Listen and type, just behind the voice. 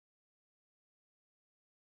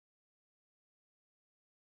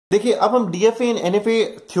देखिए, अब हम डीएफए एंड एनएफए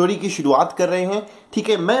थ्योरी की शुरुआत कर रहे हैं। ठीक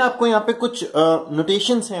है, मैं आपको यहाँ पे कुछ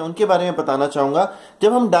नोटेशंस हैं उनके बारे में बताना चाहूंगा।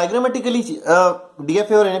 जब हम डायग्रामेटिकली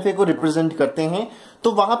डीएफए और एनएफए को रिप्रेजेंट करते हैं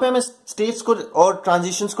तो वहां पे हमें स्टेट्स को और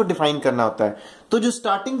ट्रांजिशंस को डिफाइन करना होता है। तो जो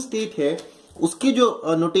स्टार्टिंग स्टेट है उसकी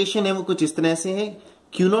जो नोटेशन है वो कुछ इस तरह से है।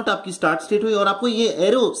 क्यू नॉट आपकी स्टार्ट स्टेट हुई और आपको ये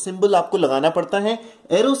एरो सिंबल आपको लगाना पड़ता है।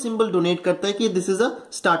 एरो सिंबल डोनेट करता है कि this is a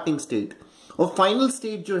starting state. और फाइनल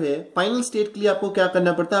स्टेट जो है, फाइनल स्टेट के लिए आपको क्या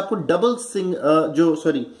करना पड़ता है, आपको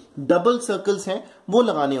डबल सर्कल्स हैं वो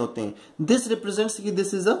लगाने होते हैं। दिस रिप्रेजेंट्स कि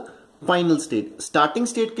this is a final state. Starting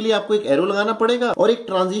state के लिए आपको एक एरो लगाना पड़ेगा और एक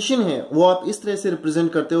ट्रांजिशन है वो आप इस तरह से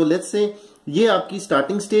रिप्रेजेंट करते हो। लेट्स से ये आपकी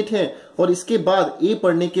स्टार्टिंग स्टेट है और इसके बाद ए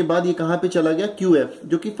पढ़ने के बाद ये कहां पे चला गया, क्यू एफ,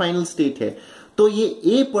 जो कि फाइनल स्टेट है। तो ये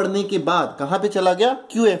ए पढ़ने के बाद कहां पे चला गया,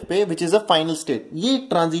 क्यू एफ पे, which is a final state. ये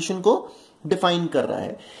ट्रांजिशन को डिफाइन कर रहा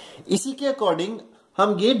है। इसी के अकॉर्डिंग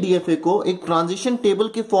हम ये डीएफए को एक ट्रांजिशन टेबल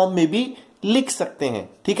के फॉर्म में भी लिख सकते हैं।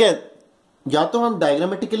 ठीक है, या तो हम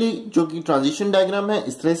डायग्रामेटिकली जो कि ट्रांजिशन डायग्राम है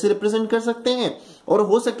इस तरह से रिप्रेजेंट कर सकते हैं और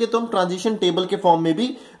हो सके तो हम ट्रांजिशन टेबल के फॉर्म में भी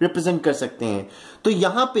रिप्रेजेंट कर सकते हैं। तो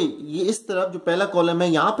यहां पे ये इस तरफ जो पहला कॉलम है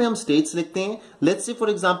यहां पे हम स्टेट्स लिखते हैं। लेट्स से फॉर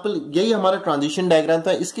एग्जांपल यही हमारा ट्रांजिशन डायग्राम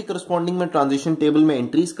था, इसके करस्पॉन्डिंग में ट्रांजिशन टेबल में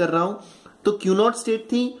एंट्रीज कर रहा हूं। तो क्यू नॉट स्टेट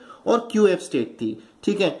थी और क्यू एफ स्टेट थी।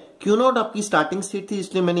 ठीक है, क्यू नॉट आपकी स्टार्टिंग स्टेट थी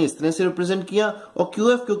इसलिए मैंने इस तरह से रिप्रेजेंट किया और क्यू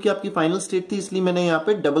एफ क्योंकि आपकी फाइनल स्टेट थी इसलिए मैंने यहाँ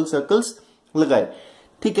पे डबल सर्कल्स लगाए।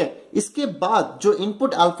 ठीक है, इसके बाद जो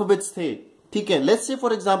इनपुट अल्फाबेट्स थे, ठीक है, let's say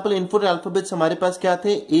for example input alphabets हमारे पास क्या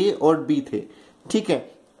थे, ए और बी थे। ठीक है,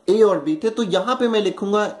 ए और बी थे, तो यहां पे मैं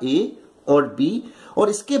लिखूंगा ए और बी और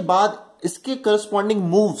इसके बाद इसके करस्पॉन्डिंग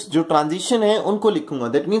मूव्स जो ट्रांजिशन है उनको लिखूंगा।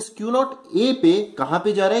 That means Q not a पे कहां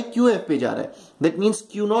पे जा रहा है, क्यू एफ पे जा रहा है। That means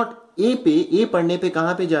Q not a पे, ए पढ़ने पे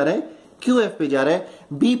कहां पे जा रहा है, क्यू एफ पे जा रहा है।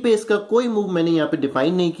 बी पे इसका कोई मूव मैंने यहाँ पे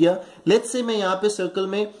डिफाइन नहीं किया। लेट्स से मैं यहाँ पे सर्कल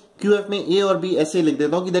में क्यू एफ में ए और बी ऐसे लिख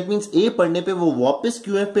देता हूं कि दैट मीन्स ए पढ़ने पे वो वापस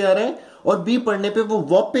क्यू एफ पे आ रहा है और बी पढ़ने पे वो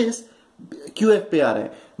वापस क्यू एफ पे आ रहा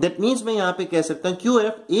है। दैट मीन्स मैं यहाँ पे कह सकता हूं क्यू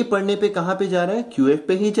एफ ए पढ़ने पे कहां पे जा रहा है, क्यू एफ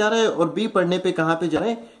पे ही जा रहा है और बी पढ़ने पे कहां पे जा रहा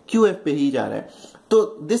है, क्यू एफ पे ही जा रहा है। तो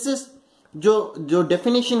दिस इज जो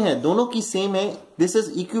डेफिनेशन है दोनों की सेम है, this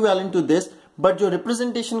is equivalent to this, but जो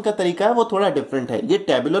रिप्रेजेंटेशन का तरीका है वो थोड़ा डिफरेंट है। ये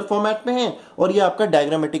टेबुलर फॉर्मेट में है और ये आपका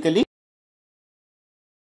डायग्रामेटिकली